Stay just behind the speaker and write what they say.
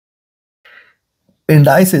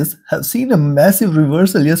indices have seen a massive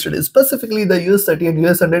reversal yesterday, specifically the US30 and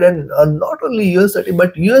US100, and not only US30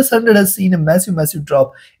 but US100 has seen a massive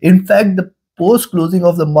drop. In fact, the post closing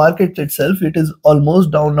of the market itself, it is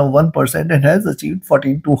almost down now 1% and has achieved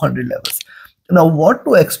 14,200 levels. Now, what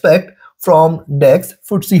to expect from DAX,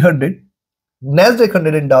 FTSE100,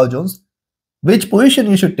 Nasdaq100 and Dow Jones? Which position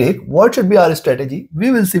you should take? What should be our strategy?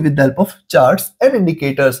 We will see with the help of charts and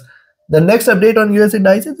indicators. The next update on US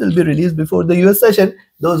indices will be released before the US session.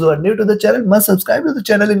 Those who are new to the channel must subscribe to the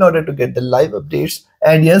channel in order to get the live updates.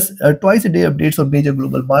 And yes, twice a day updates on major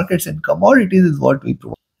global markets and commodities is what we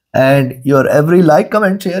provide. And your every like,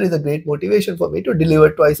 comment, share is a great motivation for me to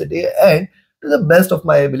deliver twice a day and to the best of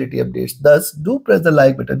my ability updates. Thus, do press the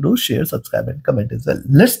like button, do share, subscribe and comment as well.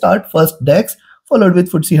 Let's start first DAX, followed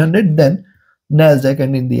with FTSE100, then NASDAQ,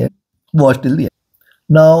 and in the end, watch till the end.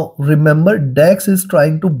 Now remember, DAX is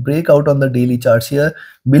trying to break out on the daily charts here.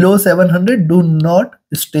 Below 700, do not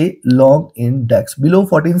stay long in DAX. Below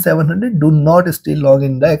 14,700, do not stay long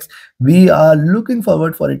in DAX. We are looking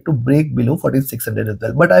forward for it to break below 14,600 as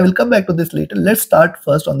well. But I will come back to this later. Let's start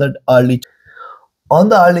first on the hourly. On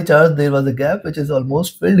the hourly chart, there was a gap which is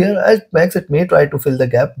almost filled here. At max, it may try to fill the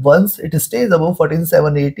gap. Once it stays above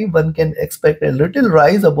 14,780, one can expect a little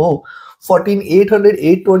rise above 14,800,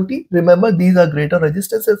 820. Remember, these are greater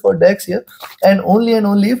resistances for DAX here. And only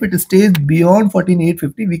if it stays beyond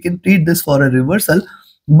 14,850, we can treat this for a reversal.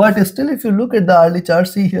 But still, if you look at the hourly chart,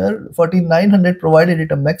 see here, 14,900 provided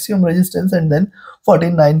it a maximum resistance and then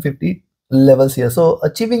 14,950 levels here. So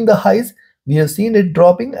achieving the highs, we have seen it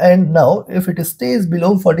dropping, and now if it stays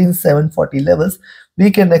below 14,740 levels, we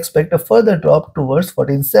can expect a further drop towards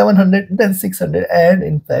 14,700, then 600, and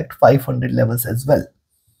in fact 500 levels as well.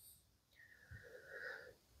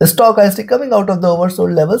 The stochastic coming out of the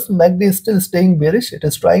oversold levels, MACD is still staying bearish. It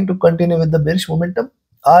is trying to continue with the bearish momentum.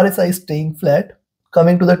 RSI is staying flat.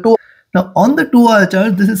 Coming to the 2. Now on the 2-hour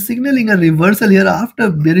chart, this is signaling a reversal here. After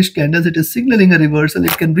bearish candles, it is signaling a reversal.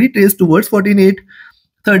 It can retrace towards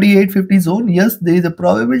 14,830-850 zone. Yes, there is a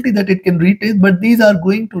probability that it can retrace, but these are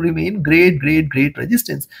going to remain great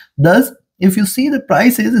resistance. Thus, if you see the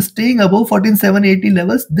price is staying above 14,780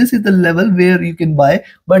 levels, this is the level where you can buy.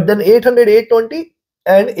 But then 800, 820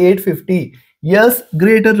 and 850, yes,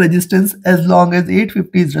 greater resistance. As long as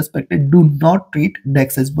 850 is respected, do not treat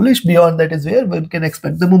DAX as bullish. Beyond that is where one can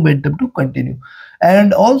expect the momentum to continue.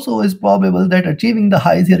 And also is probable that achieving the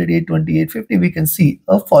highs here at 820, 850, we can see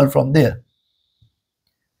a fall from there.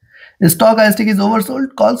 The stochastic is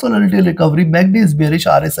oversold, calls for a little recovery. MACD is bearish,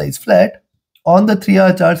 RSI is flat. On the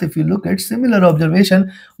 3-hour charts, if you look at similar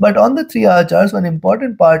observation, but on the 3-hour charts, one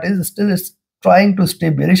important part is still trying to stay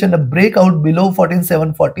bearish, and a breakout below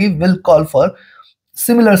 14,740 will call for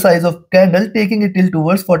similar size of candle, taking it till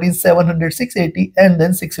towards 14,700, 680 and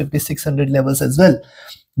then 650, 600 levels as well.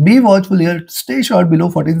 Be watchful here, stay short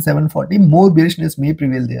below 14,740, more bearishness may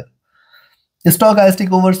prevail there. The stochastic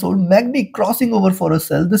oversold, MACD crossing over for a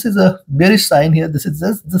sell. This is a bearish sign here. This is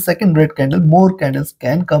just the second red candle. More candles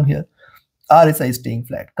can come here. RSI is staying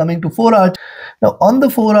flat. Coming to 4-hour. Now on the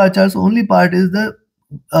 4-hour charts, only part is the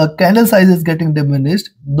candle size is getting diminished,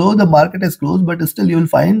 though the market is closed, but still you will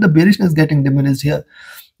find the bearishness getting diminished here.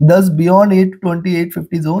 Thus, beyond 820,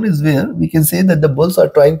 850 zone is where we can say that the bulls are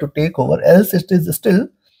trying to take over. Else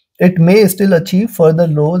it may still achieve further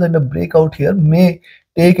lows, and a breakout here may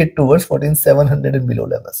take it towards 14,700 and below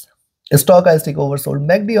levels. A stochastic oversold,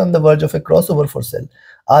 MACD on the verge of a crossover for sell.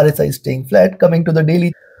 RSI is staying flat. Coming to the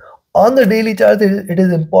daily. On the daily chart, it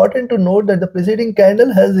is important to note that the preceding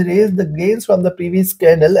candle has erased the gains from the previous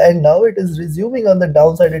candle, and now it is resuming on the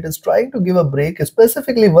downside. It is trying to give a break,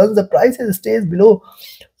 specifically once the price stays below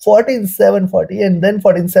 14,740 and then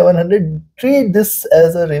 14,700. Treat this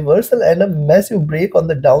as a reversal, and a massive break on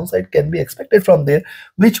the downside can be expected from there,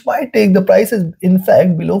 which might take the prices in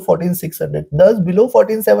fact below 14,600. Thus, below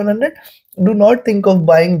 14,700, do not think of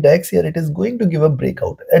buying DAX here. It is going to give a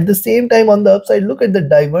breakout. At the same time, on the upside, look at the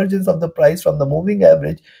divergence of the price from the moving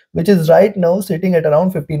average, which is right now sitting at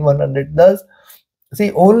around 15,100. Thus,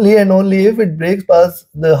 see, only if it breaks past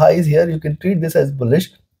the highs here, you can treat this as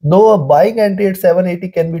bullish. Though a buying entry at 780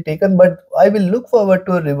 can be taken, but I will look forward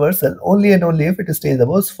to a reversal only if it stays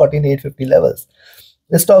above 14,850 levels.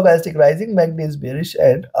 The stochastic rising, MACD is bearish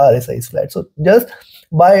and RSI is flat. So just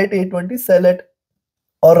buy at 820, sell at,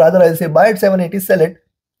 or rather I'll say buy at 780, sell at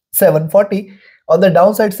 740. On the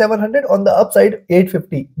downside 700, on the upside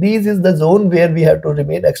 850. This is the zone where we have to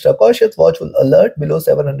remain extra cautious, watchful, alert. Below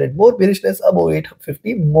 700 more bearishness, above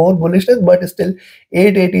 850 more bullishness, but still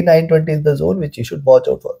 880, 920 is the zone which you should watch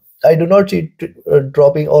out for. I do not see it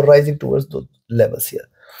dropping or rising towards those levels here.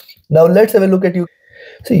 Now let's have a look at you.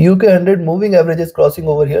 So UK 100 moving average is crossing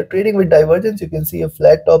over here, trading with divergence. You can see a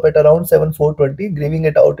flat top at around 7420, giving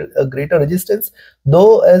it out a greater resistance.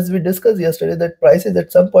 Though, as we discussed yesterday, that prices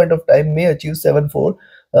at some point of time may achieve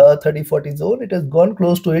 7430-40 zone. It has gone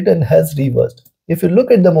close to it and has reversed. If you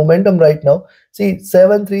look at the momentum right now, see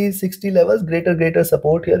 7360 levels, greater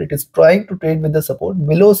support here. It is trying to trade with the support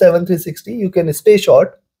below 7360. You can stay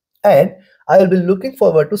short, and I will be looking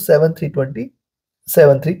forward to 7320.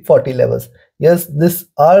 7340 levels. Yes, these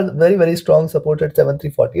are very strong support at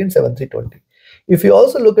 7340 and 7320. If you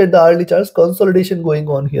also look at the hourly charts, consolidation going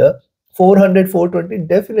on here, 400 420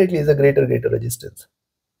 definitely is a greater resistance.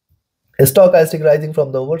 Stochastic rising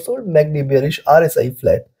from the oversold, MACD bearish, RSI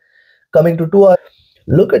flat. Coming to 2 hour,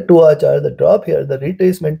 look at 2 hour chart, the drop here, the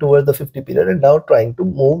retracement towards the 50 period, and now trying to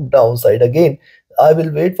move downside again. I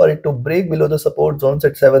will wait for it to break below the support zones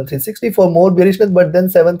at 7360 for more bearishness, but then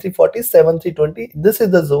 7340, 7320, this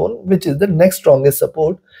is the zone which is the next strongest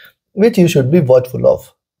support, which you should be watchful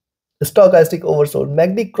of. Stochastic oversold,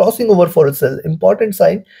 MACD crossing over for a sell, important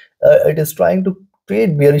sign. It is trying to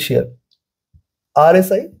trade bearish here.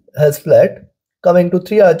 RSI has flat. Coming to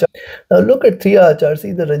 3 hour chart. Now look at 3 hour chart.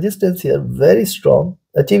 See the resistance here, very strong,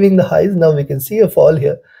 achieving the highs. Now we can see a fall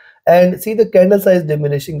here, and see the candle size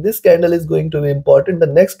diminishing. This candle is going to be important. The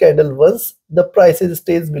next candle, once the prices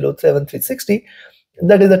stays below 7360,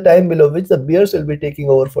 that is the time below which the bears will be taking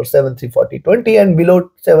over for 7340-20, and below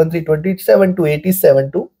 7320, 780,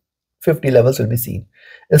 750 levels will be seen.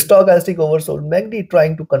 A stochastic oversold, MACD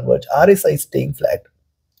trying to converge, RSI staying flat.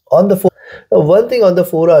 On the one thing on the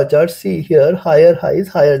 4 hour chart, see here, higher highs,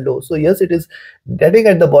 higher lows. So yes, it is getting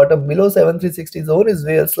at the bottom below 7360 zone is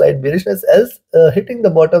where slight bearishness, as hitting the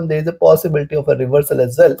bottom there is a possibility of a reversal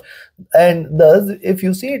as well. And thus, if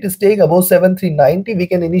you see it is staying above 7390, we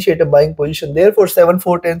can initiate a buying position. Therefore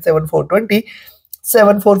 7410, 7420,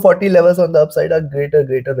 7440 levels on the upside are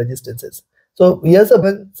greater resistances. So yes,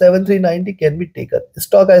 7390 can be taken.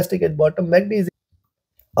 Stochastic at bottom, MACD is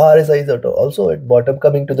RSI is also at bottom.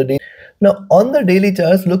 Coming to the day. Now on the daily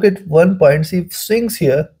charts, look at one point, see swings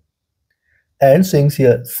here and swings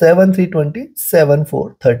here, 7320,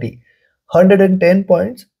 7430, 110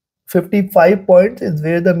 points, 55 points is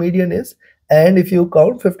where the median is, and if you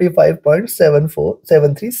count 55.74,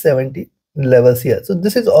 7370 levels here. So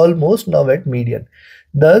this is almost now at median.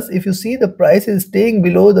 Thus, if you see the price is staying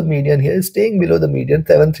below the median here, staying below the median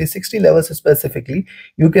 7360 levels specifically,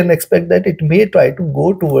 you can expect that it may try to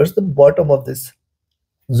go towards the bottom of this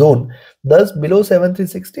zone. Thus below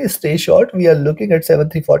 7360 stay short. We are looking at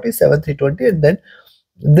 7340, 7320, and then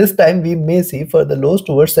this time we may see further lows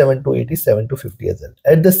towards 7280, 7250 as well.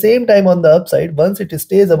 At the same time, on the upside, once it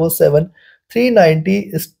stays above 7390,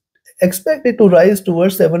 is expected to rise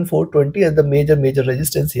towards 7420 as the major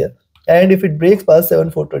resistance here. And if it breaks past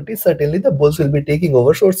 7420, certainly the bulls will be taking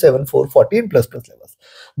over short 7440 and plus levels.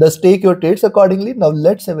 Thus take your trades accordingly. Now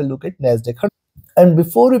let's have a look at NASDAQ 100. And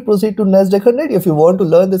before we proceed to NASDAQ 100, if you want to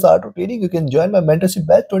learn this art of trading, you can join my mentorship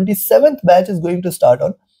batch. 27th batch is going to start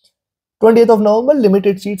on 20th of November.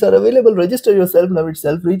 Limited seats are available. Register yourself now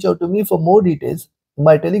itself. Reach out to me for more details.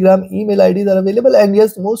 My Telegram email IDs are available. And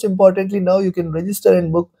yes, most importantly, now you can register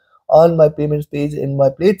and book on my payments page in my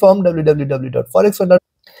platform, www.forexfund.com.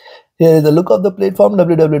 Here is the look of the platform,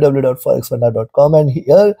 www.forexfund.com, and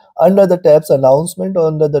here under the tabs announcement,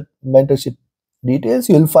 under the mentorship details,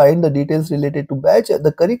 you will find the details related to batch,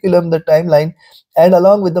 the curriculum, the timeline, and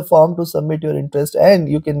along with the form to submit your interest, and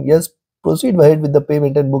you can proceed ahead with the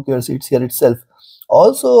payment and book your seats here itself.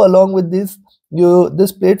 Also, along with this,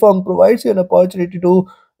 this platform provides you an opportunity to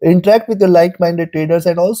interact with your like-minded traders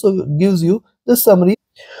and also gives you the summary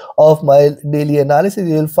of my daily analysis.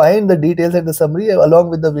 You will find the details and the summary along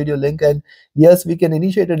with the video link, and yes, we can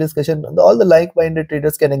initiate a discussion. All the like-minded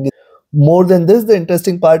traders can engage. More than this, the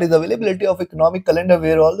interesting part is the availability of economic calendar,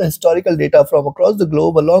 where all the historical data from across the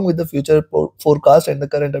globe along with the future forecast and the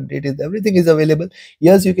current update is everything is available.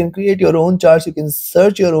 Yes, you can create your own charts, you can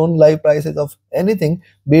search your own live prices of anything,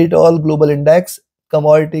 be it all global index,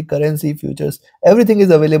 commodity, currency, futures, everything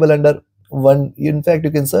is available under one. In fact,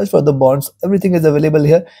 you can search for the bonds, everything is available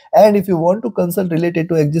here. And if you want to consult related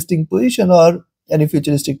to existing position or any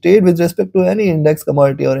futuristic trade with respect to any index,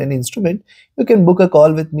 commodity, or any instrument, you can book a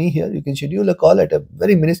call with me here. You can schedule a call at a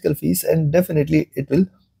very minuscule fees, and definitely it will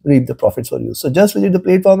reap the profits for you. So just visit the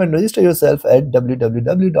platform and register yourself at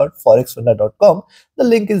www.forexfund.com. The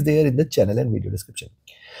link is there in the channel and video description.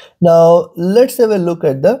 Now let's have a look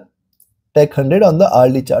at the Tech 100 on the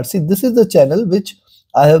hourly chart. See, this is the channel which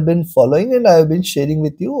I have been following and I have been sharing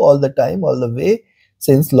with you all the time, all the way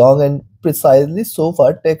since long, and precisely so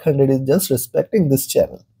far Tech 100 is just respecting this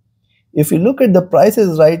channel. If you look at the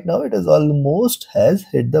prices right now, it is almost has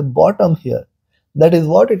hit the bottom here. That is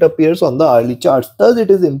what it appears on the hourly charts. Thus,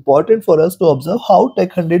 it is important for us to observe how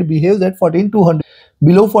Tech 100 behaves at 14,200.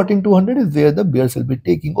 Below 14,200 is where the bears will be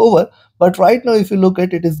taking over. But right now, if you look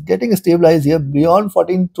at it, is getting stabilized here beyond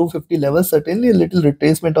 14,250 levels. Certainly, a little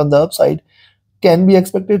retracement on the upside can be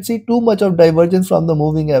expected. See, too much of divergence from the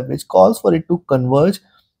moving average calls for it to converge,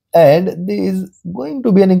 and there is going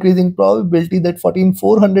to be an increasing probability that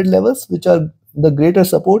 14,400 levels, which are the greater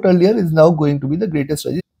support earlier, is now going to be the greatest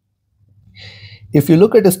resistance. If you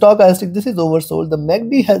look at a stochastic, this is oversold. The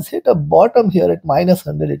MACD has hit a bottom here at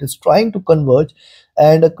 -100. It is trying to converge,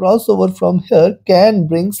 and a crossover from here can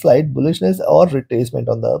bring slight bullishness or retracement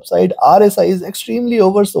on the upside. RSI is extremely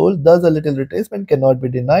oversold, thus a little retracement cannot be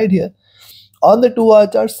denied here. On the 2-hour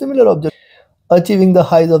chart, similar objective. Achieving the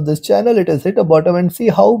highs of this channel, it has hit a bottom, and see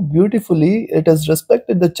how beautifully it has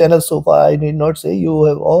respected the channel so far. I need not say, you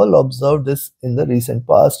have all observed this in the recent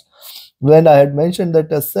past when I had mentioned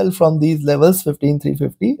that a sell from these levels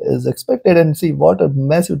 15,350 is expected, and see what a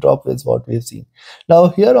massive drop is what we have seen. Now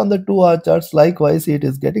here on the 2-hour charts, likewise, it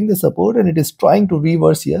is getting the support and it is trying to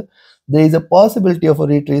reverse here. There is a possibility of a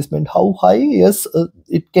retracement. How high? Yes,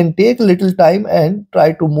 it can take a little time and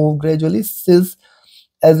try to move gradually, since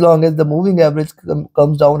as long as the moving average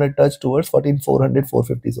comes down a touch towards 14,400,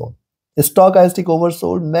 450 zone. Stochastic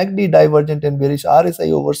oversold, MACD divergent and bearish,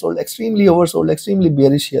 RSI oversold, extremely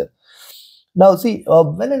bearish here. Now see,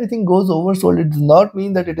 when anything goes oversold, it does not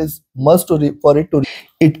mean that it is must for it to.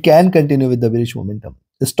 It can continue with the bearish momentum.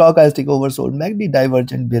 Stochastic oversold, MACD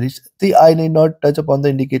divergent, bearish. See, I need not touch upon the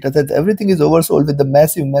indicators, that everything is oversold with the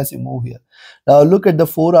massive move here. Now look at the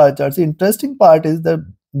 4-hour charts. The interesting part is the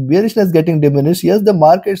bearishness getting diminished. Yes, the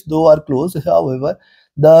markets though are closed, however,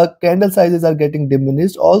 the candle sizes are getting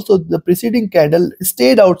diminished. Also, the preceding candle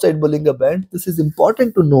stayed outside Bollinger Band. This is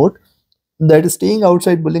important to note, that staying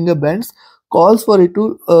outside Bollinger Bands calls for it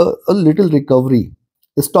to a little recovery.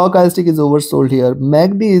 The stochastic is oversold here.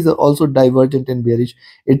 MACD is also divergent and bearish.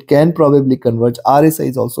 It can probably converge. RSI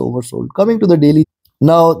is also oversold. Coming to the daily.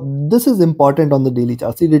 Now, this is important on the daily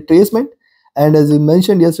chart. See, retracement. And as we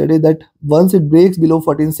mentioned yesterday, that once it breaks below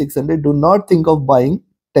 14,600, do not think of buying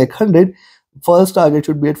Tech 100. First target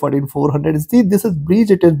should be at 14,400. See, this is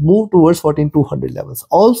breached. It has moved towards 14,200 levels.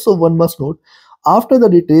 Also, one must note, after the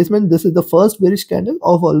retracement, this is the first bearish candle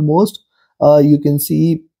of almost, you can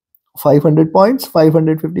see 500 points,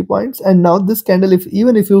 550 points. And now this candle,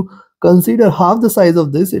 even if you consider half the size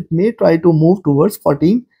of this, it may try to move towards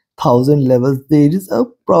 14,000 levels. There is a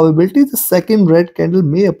probability the second red candle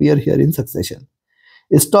may appear here in succession.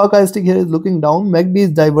 Stochastic here is looking down. MACD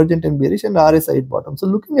is divergent and bearish, and RSI at bottom. So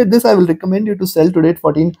looking at this, I will recommend you to sell today at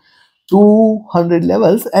 14,200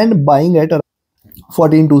 levels and buying at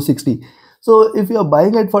 14,260. So if you are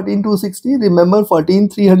buying at 14,260, remember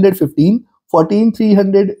 14,315,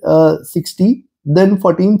 14,360, then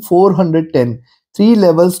 14,410. 3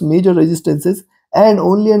 levels, major resistances, and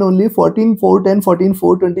only 14,410,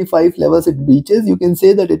 14,425 levels it breaches. You can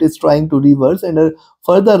say that it is trying to reverse, and a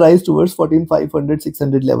further rise towards 14,500,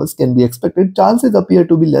 600 levels can be expected. Chances appear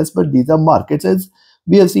to be less, but these are markets, as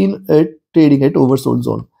we have seen it trading at oversold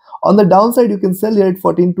zone. On the downside, you can sell here at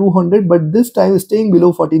 14,200, but this time staying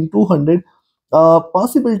below 14,200.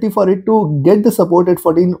 Possibility for it to get the support at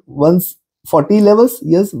 14,140 levels.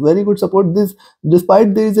 Yes, very good support. This,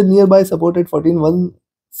 despite there is a nearby support at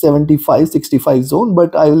 14,175, 65 zone,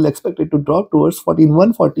 but I will expect it to drop towards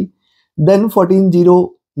 14,140, then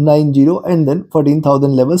 14,090, and then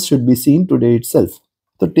 14,000 levels should be seen today itself.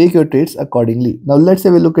 So take your trades accordingly. Now let's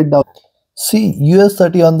have a look at Dow. See,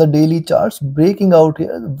 US30 on the daily charts breaking out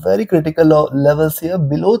here, very critical levels here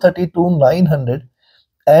below 32,900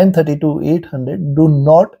 and 32,800. Do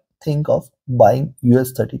not think of buying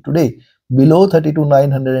US30 today. Below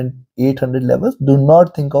 32,900 and 800 levels, do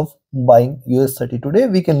not think of buying US30 today.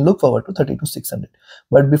 We can look forward to 32,600.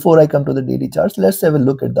 But before I come to the daily charts, let's have a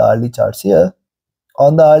look at the hourly charts here.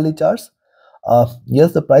 On the hourly charts,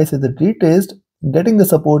 yes, the price is retraced, getting the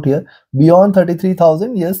support here beyond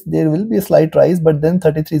 33,000. Yes, there will be a slight rise, but then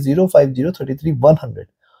 33,050, 33,100.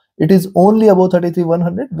 It is only above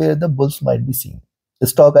 33,100 where the bulls might be seen. The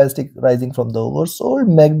stochastic rising from the oversold,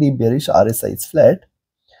 MACD bearish, RSI is flat.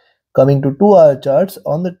 Coming to 2-hour charts,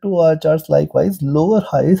 on the 2-hour charts, likewise, lower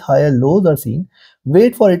highs, higher lows are seen.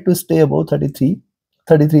 Wait for it to stay above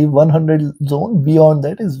 33,100 zone. Beyond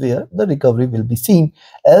that is where the recovery will be seen.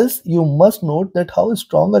 Else, you must note that how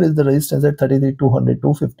stronger is the resistance at 33,200,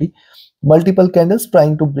 250. Multiple candles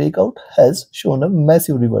trying to break out has shown a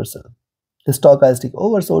massive reversal. The stochastic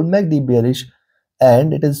oversold, MACD bearish,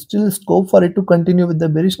 and it is still scope for it to continue with the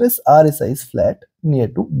bearishness. RSI is flat near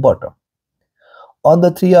to bottom. On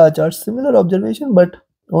the 3-hour chart, similar observation, but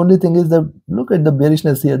only thing is that look at the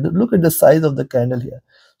bearishness here, look at the size of the candle here.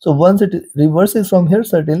 So once it reverses from here,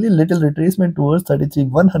 certainly little retracement towards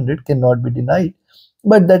 33,100 cannot be denied,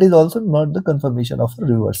 but that is also not the confirmation of a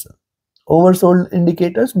reversal. Oversold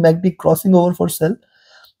indicators, MACD crossing over for sell,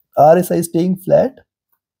 RSI staying flat.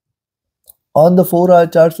 On the 4-hour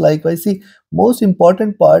charts, likewise, see, most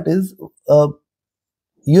important part is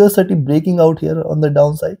US30 breaking out here on the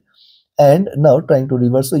downside and now trying to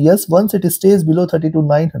reverse. So yes, once it stays below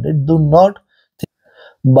 32,900, do not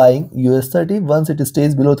buying US30. Once it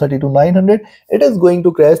stays below 32,900, it is going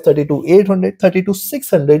to crash 32,800,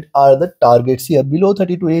 32,600 are the targets here. Below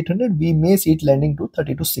 32,800, we may see it landing to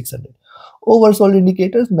 32,600. Oversold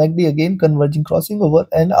indicators, MACD again converging, crossing over,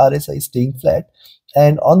 and RSI staying flat.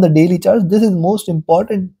 And on the daily charts, this is most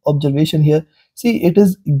important observation here. See, it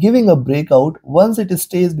is giving a breakout. Once it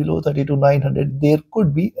stays below 32,900, there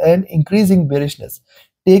could be an increasing bearishness,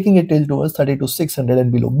 taking it till towards 32,600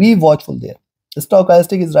 and below. Be watchful there. The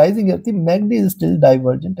stochastic is rising here. The MACD is still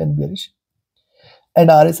divergent and bearish, and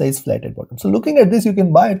RSI is flat at bottom. So looking at this, you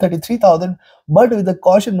can buy at 33,000, but with the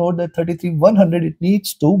caution note that 33,100 it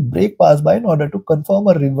needs to break past by in order to confirm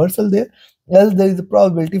a reversal there, else there is a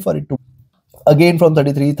probability for it to again from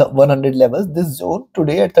 33,100 levels. This zone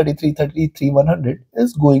today at 33,100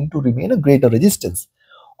 is going to remain a greater resistance.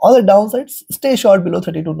 On the downside, stay short below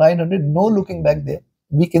 32,900. No looking back there.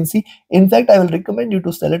 We can see, in fact, I will recommend you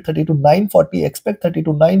to sell at 32,940. Expect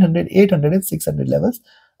 32,900, 800 and 600 levels.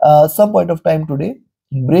 Some point of time today,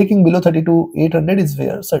 breaking below 32,800 is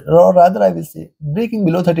where, or rather I will say, breaking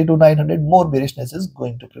below 32,900, more bearishness is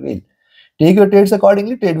going to prevail. Take your trades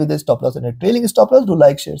accordingly. Trade with a stop loss and a trailing stop loss. Do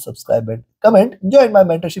like, share, subscribe and comment. Join my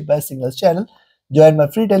mentorship by signals channel. Join my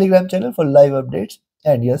free Telegram channel for live updates.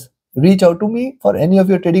 And yes, reach out to me for any of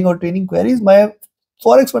your trading or training queries. My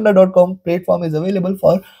forexfunder.com platform is available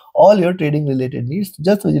for all your trading related needs.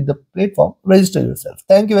 Just visit the platform, register yourself.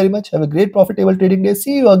 Thank you very much. Have a great profitable trading day.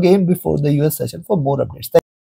 See you again before the US session for more updates.